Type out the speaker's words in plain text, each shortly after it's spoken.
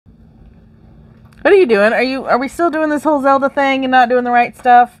What are you doing? Are we still doing this whole Zelda thing and not doing the right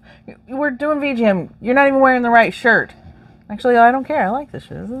stuff? We're doing VGM. You're not even wearing the right shirt. Actually, I don't care. I like this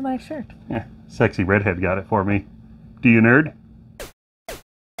shirt. This is a nice shirt. Yeah, sexy redhead got it for me. Do you nerd?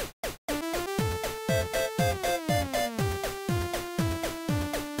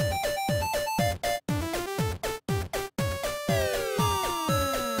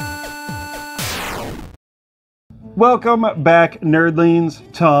 Welcome back, nerdlings.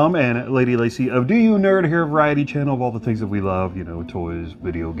 Tom and Lady Lacey of Do You Nerd here, variety channel of all the things that we love, you know, toys,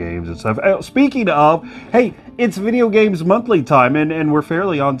 video games, and stuff. Speaking of, hey, it's Video Games Monthly time, and we're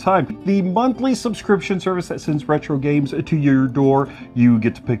fairly on time. The monthly subscription service that sends retro games to your door. You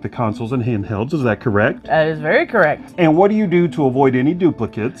get to pick the consoles and handhelds, is that correct? That is very correct. And what do you do to avoid any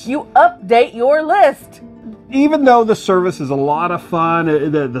duplicates? You update your list. Even though the service is a lot of fun,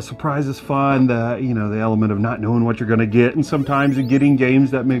 the surprise is fun, the element of not knowing what you're going to get, and sometimes getting games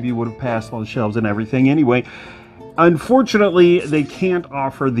that maybe you would have passed on the shelves and everything anyway. Unfortunately, they can't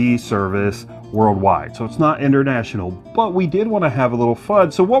offer the service worldwide, so it's not international, but we did want to have a little fun.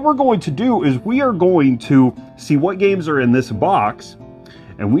 So what we're going to do is we are going to see what games are in this box,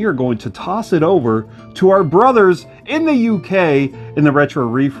 and we are going to toss it over to our brothers in the UK in the Retro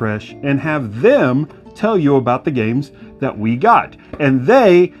Refresh and have them tell you about the games that we got, and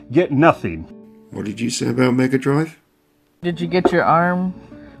they get nothing. What did you say about Mega Drive? Did you get your arm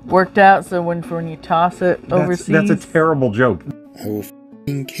worked out so when you toss it overseas? That's a terrible joke. I will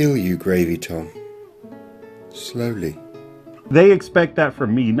f***ing kill you, Gravy Tom. Slowly. They expect that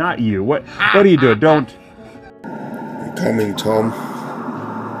from me, not you. What are you doing? Don't. I'm coming, Tom.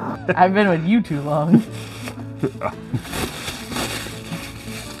 I've been with you too long.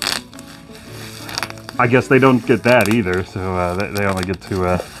 I guess they don't get that either, so they only get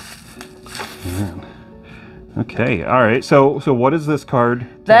to. Okay, all right. So what is this card?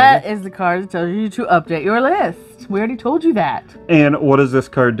 That is the card that tells you to update your list. We already told you that. And what does this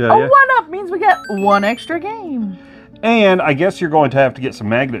card tell you? A 1-up means we get one extra game. And I guess you're going to have to get some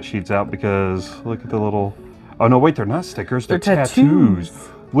magnet sheets out because look at the little. Oh no, wait, they're not stickers. They're tattoos.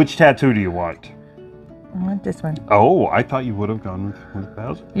 Which tattoo do you want? I want this one. Oh, I thought you would have gone with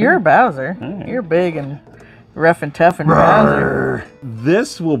Bowser. You're Bowser. Right. You're big and rough and tough and Bowser.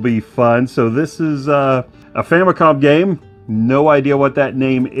 This will be fun. So this is a Famicom game. No idea what that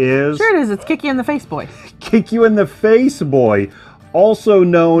name is. Sure it is. It's Kick You in the Face Boy. Kick You in the Face Boy. Also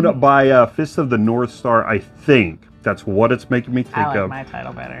known by Fist of the North Star, I think. That's what it's making me think of. I like my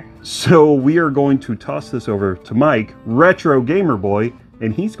title better. So we are going to toss this over to Mike, Retro Gamer Boy,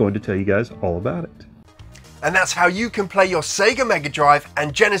 and he's going to tell you guys all about it. And that's how you can play your Sega Mega Drive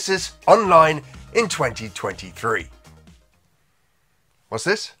and Genesis online in 2023. What's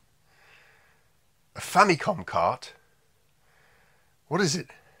this? A Famicom cart? What is it?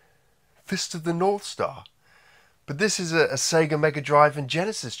 Fist of the North Star. But this is a Sega Mega Drive and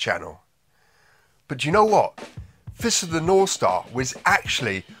Genesis channel. But do you know what? Fist of the North Star was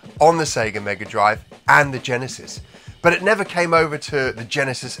actually on the Sega Mega Drive and the Genesis. But it never came over to the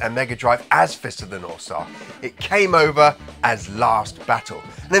Genesis and Mega Drive as Fist of the North Star. It came over as Last Battle,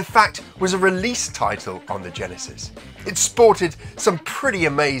 and in fact was a release title on the Genesis. It sported some pretty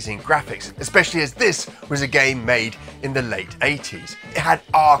amazing graphics, especially as this was a game made in the late 80s. It had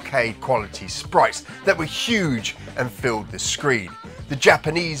arcade quality sprites that were huge and filled the screen. The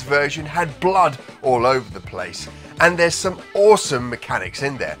Japanese version had blood all over the place, and there's some awesome mechanics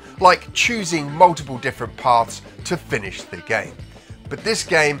in there, like choosing multiple different paths to finish the game. But this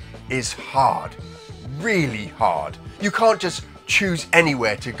game is hard, really hard. You can't just choose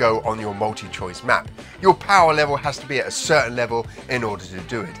anywhere to go on your multi-choice map. Your power level has to be at a certain level in order to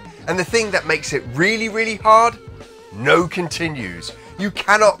do it. And the thing that makes it really, really hard? No continues. You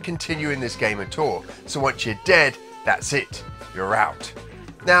cannot continue in this game at all. So once you're dead, that's it. You're out.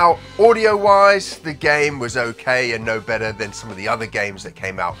 Now, audio-wise, the game was okay and no better than some of the other games that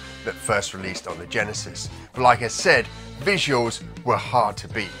came out that first released on the Genesis. But like I said, visuals were hard to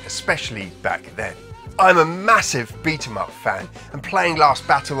beat, especially back then. I'm a massive beat-em-up fan, and playing Last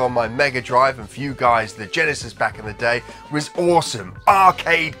Battle on my Mega Drive, and for you guys, the Genesis back in the day, was awesome.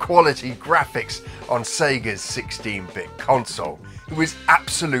 Arcade quality graphics on Sega's 16-bit console. It was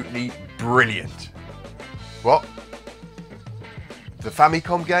absolutely brilliant. What? The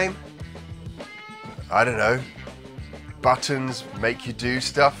Famicom game? I don't know. Buttons make you do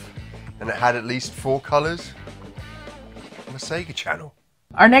stuff, and it had at least 4 colors on a Sega channel.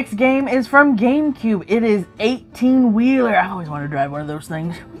 Our next game is from GameCube. It is 18-wheeler. I always wanted to drive one of those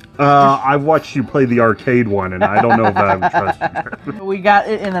things. I've watched you play the arcade one, and I don't know if I would trust you. We got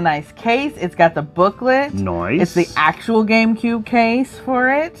it in a nice case. It's got the booklet. Nice. It's the actual GameCube case for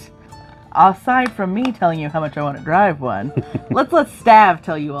it. aside from me telling you how much I want to drive one, let's let Stav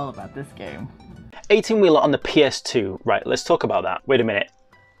tell you all about this game. 18-wheeler on the PS2. Right, let's talk about that. Wait a minute.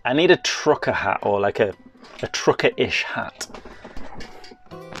 I need a trucker hat, or like a trucker-ish hat.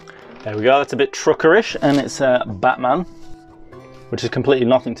 There we go, that's a bit trucker-ish, and it's Batman, which has completely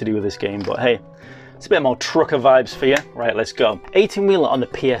nothing to do with this game, but hey, it's a bit more trucker vibes for you. Right, let's go. 18-wheeler on the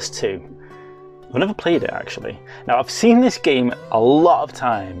PS2. I've never played it, actually. Now, I've seen this game a lot of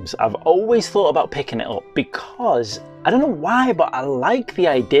times. I've always thought about picking it up because, I don't know why, but I like the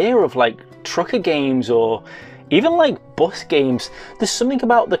idea of like trucker games or even like bus games. There's something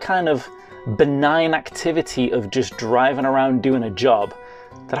about the kind of benign activity of just driving around doing a job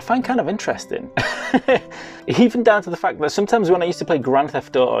that I find kind of interesting. Even down to the fact that sometimes when I used to play Grand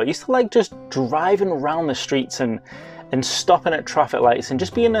Theft Auto, I used to like just driving around the streets and stopping at traffic lights and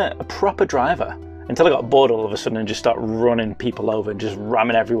just being a proper driver until I got bored all of a sudden and just start running people over and just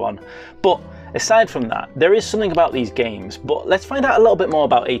ramming everyone. But aside from that, there is something about these games, but let's find out a little bit more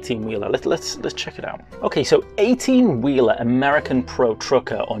about 18-wheeler. Let's check it out. Okay, so 18-wheeler American Pro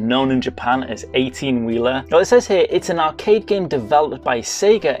Trucker, or known in Japan as 18-wheeler. Now it says here, it's an arcade game developed by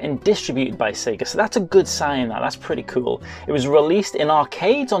Sega and distributed by Sega, so that's a good sign. That's pretty cool. It was released in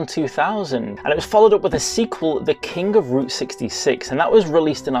arcades on 2000, and it was followed up with a sequel, The King of Route 66, and that was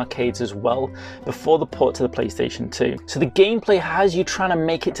released in arcades as well before the port to the PlayStation 2. So the gameplay has you trying to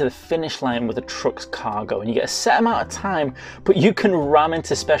make it to the finish line with a truck's cargo, and you get a set amount of time, but you can ram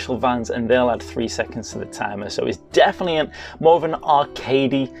into special vans and they'll add 3 seconds to the timer. So it's definitely more of an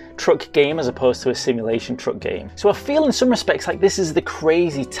arcadey truck game as opposed to a simulation truck game. So I feel in some respects like this is the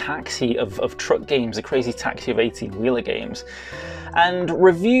Crazy Taxi of truck games, the Crazy Taxi of 18-wheeler games. And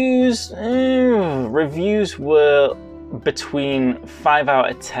reviews were between 5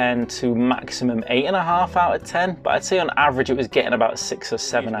 out of 10 to maximum 8.5 out of 10, but I'd say on average it was getting about 6 or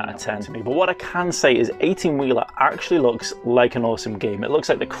 7 out of 10 to me. But what I can say is 18-wheeler actually looks like an awesome game. It looks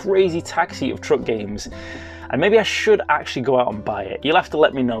like the Crazy Taxi of truck games, and maybe I should actually go out and buy it. You'll have to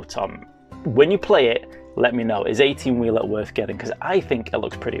let me know, Tom. When you play it, let me know. Is 18-wheeler worth getting? Because I think it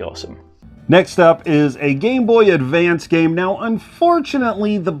looks pretty awesome. Next up is a Game Boy Advance game. Now,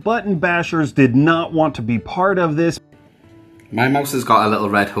 unfortunately, the button bashers did not want to be part of this. My mouse has got a little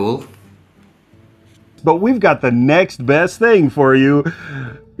red hole. But we've got the next best thing for you.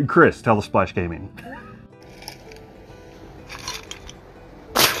 Chris, Telesplash Gaming.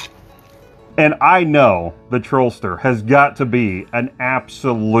 And I know the Trollster has got to be an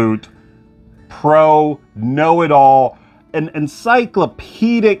absolute pro, know-it-all, an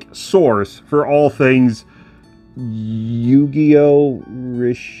encyclopedic source for all things Yu-Gi-Oh!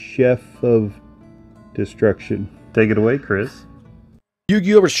 Chef of Destruction. Take it away, Chris.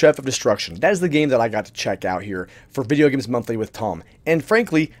 Yu-Gi-Oh! Chef of Destruction. That is the game that I got to check out here for Video Games Monthly with Tom. And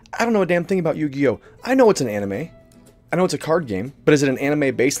frankly, I don't know a damn thing about Yu-Gi-Oh! I know it's an anime. I know it's a card game, but is it an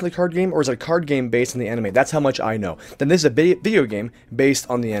anime based on the card game, or is it a card game based on the anime? That's how much I know. Then this is a video game based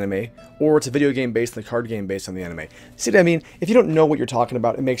on the anime, or it's a video game based on the card game based on the anime. See what I mean? If you don't know what you're talking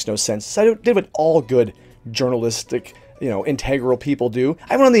about, it makes no sense. So I did what all good journalistic, integral people do.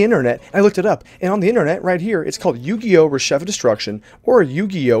 I went on the internet and I looked it up, and on the internet right here, it's called Yu-Gi-Oh! Chef of Destruction, or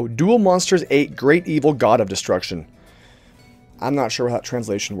Yu-Gi-Oh! Duel Monsters 8 Great Evil God of Destruction. I'm not sure how that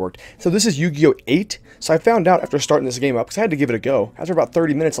translation worked. So this is Yu-Gi-Oh! 8. So I found out after starting this game up, because I had to give it a go. After about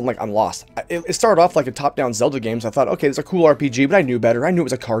 30 minutes, I'm like, I'm lost. It started off like a top-down Zelda game, so I thought, okay, it's a cool RPG, but I knew better. I knew it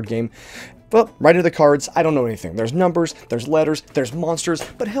was a card game. Well, right into the cards, I don't know anything. There's numbers, there's letters, there's monsters,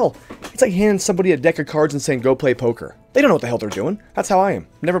 but hell, it's like handing somebody a deck of cards and saying, go play poker. They don't know what the hell they're doing. That's how I am.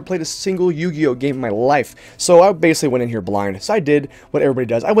 Never played a single Yu-Gi-Oh! Game in my life. So I basically went in here blind. So I did what everybody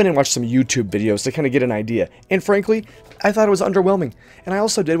does. I went and watched some YouTube videos to kind of get an idea. And frankly, I thought it was underwhelming. And I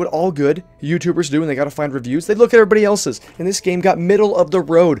also did what all good YouTubers do when they gotta find reviews. They look at everybody else's. And this game got middle of the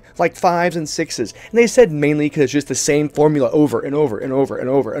road, like 5s and 6s. And they said mainly because it's just the same formula over and over and over and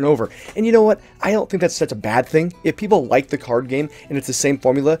over and over. And you know what? I don't think that's such a bad thing. If people like the card game and it's the same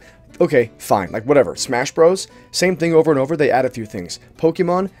formula, okay, fine, like whatever. Smash Bros, same thing over and over, they add a few things.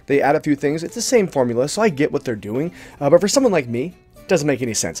 Pokemon, they add a few things. It's the same formula, so I get what they're doing. But for someone like me, it doesn't make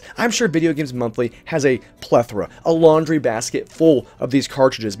any sense. I'm sure Video Games Monthly has a plethora, a laundry basket full of these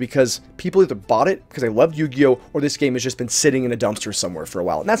cartridges because people either bought it because they loved Yu-Gi-Oh! Or this game has just been sitting in a dumpster somewhere for a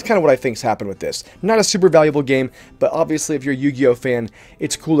while. And that's kind of what I think's happened with this. Not a super valuable game, but obviously if you're a Yu-Gi-Oh! Fan,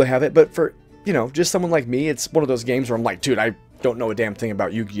 it's cool to have it. But for, just someone like me, it's one of those games where I'm like, dude, I don't know a damn thing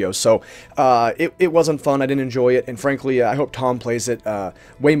about Yu-Gi-Oh! So it wasn't fun. I didn't enjoy it, and frankly, I hope Tom plays it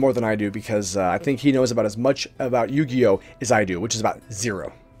way more than I do because I think he knows about as much about Yu-Gi-Oh! As I do, which is about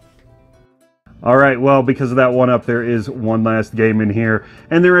 0. All right, well, because of that one up, there is one last game in here.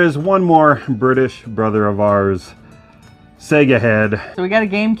 And there is one more British brother of ours, Sega Head. So we got a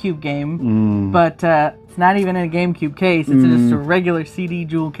GameCube game, but it's not even in a GameCube case. It's in just a regular CD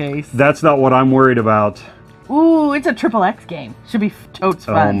jewel case. That's not what I'm worried about. Ooh, it's a XXX game. Should be totes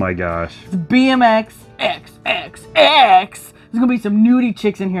fun. Oh my gosh. It's BMX XXX. There's gonna be some nudie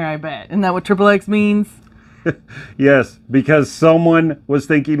chicks in here, I bet. Isn't that what XXX means? Yes, because someone was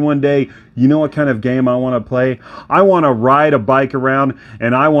thinking one day, you know what kind of game I want to play? I want to ride a bike around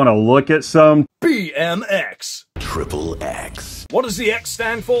and I want to look at some BMX. XXX. What does the X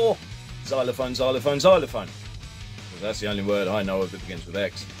stand for? Xylophone, xylophone, xylophone. Well, that's the only word I know of that begins with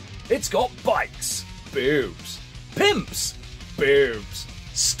X. It's got bikes, boobs, pimps, boobs,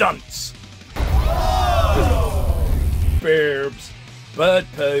 stunts, boobs, bird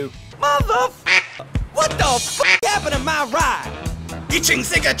poo. Motherfucker! What the fuck happened to my ride?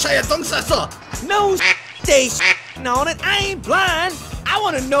 No they on it. I ain't blind. I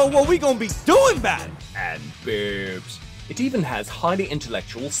want to know what we gonna be doing about it. And boobs. It even has highly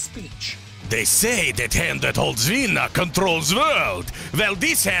intellectual speech. They say that hand that holds Vina controls world. Well,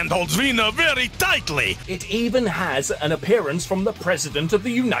 this hand holds Vina very tightly. It even has an appearance from the President of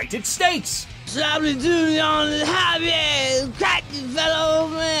the United States. Probably doing on the happy, cracking fellow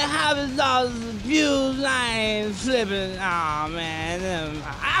man, happy dollars, abuse, I ain't flipping. Aw, man,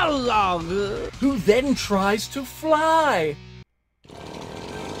 I was all good. Who then tries to fly.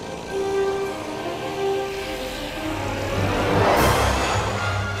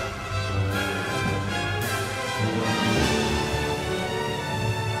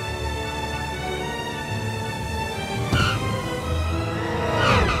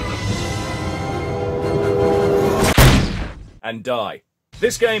 And die.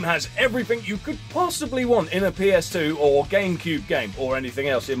 This game has everything you could possibly want in a PS2 or GameCube game, or anything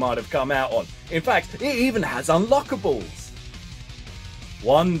else it might have come out on. In fact, it even has unlockables.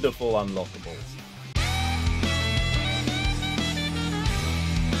 Wonderful unlockables.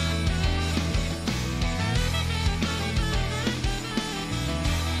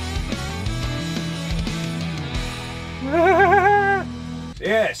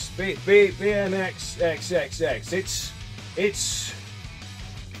 Yes, BMX XXX. It's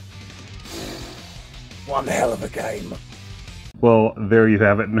one hell of a game. Well, there you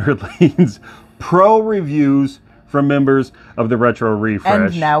have it, Nerdlings. Pro reviews from members of the Retro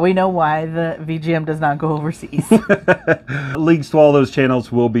Refresh. And now we know why the VGM does not go overseas. Links to all those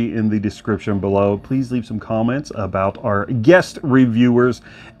channels will be in the description below. Please leave some comments about our guest reviewers.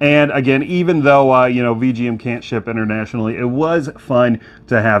 And again, even though, you know, VGM can't ship internationally, it was fun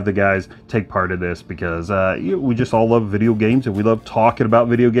to have the guys take part of this because we just all love video games and we love talking about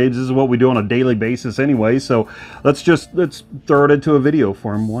video games. This is what we do on a daily basis anyway. So let's throw it into a video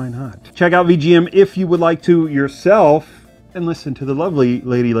for them. Why not? Check out VGM if you would like to yourself and listen to the lovely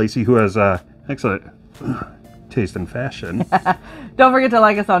Lady Lacey, who has excellent taste in fashion. Don't forget to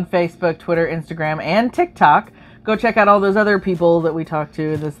like us on Facebook, Twitter, Instagram, and TikTok. Go check out all those other people that we talk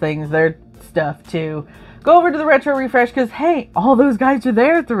to, those things, their stuff too. Go over to the Retro Refresh because, hey, all those guys are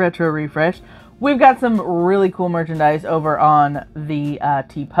there at the Retro Refresh. We've got some really cool merchandise over on the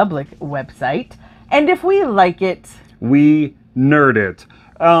TeePublic website. And if we like it, we nerd it.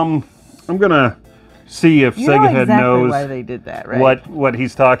 I'm going to see if Sega Head knows why they did that, right? what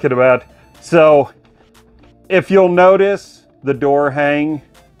he's talking about. So, if you'll notice the door hang.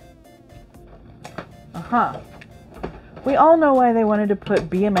 We all know why they wanted to put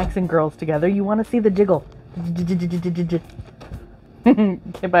BMX and girls together. You want to see the jiggle. Okay,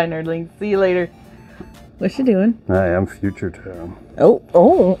 bye, Nerdling. See you later. What's she doing? I am Future Tom.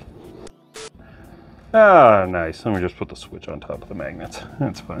 Oh. Ah, nice. Let me just put the switch on top of the magnets.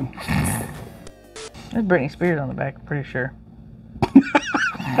 That's fine. There's Britney Spears on the back, I'm pretty sure.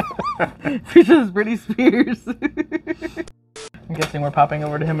 This is Britney Spears. I'm guessing we're popping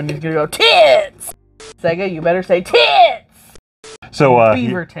over to him and he's gonna go, tits! Sega, you better say tits! So,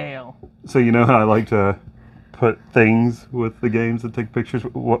 Beaver tail. So you know how I like to put things with the games that take pictures?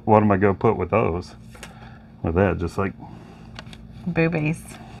 What am I gonna put with those? With that, just like... boobies.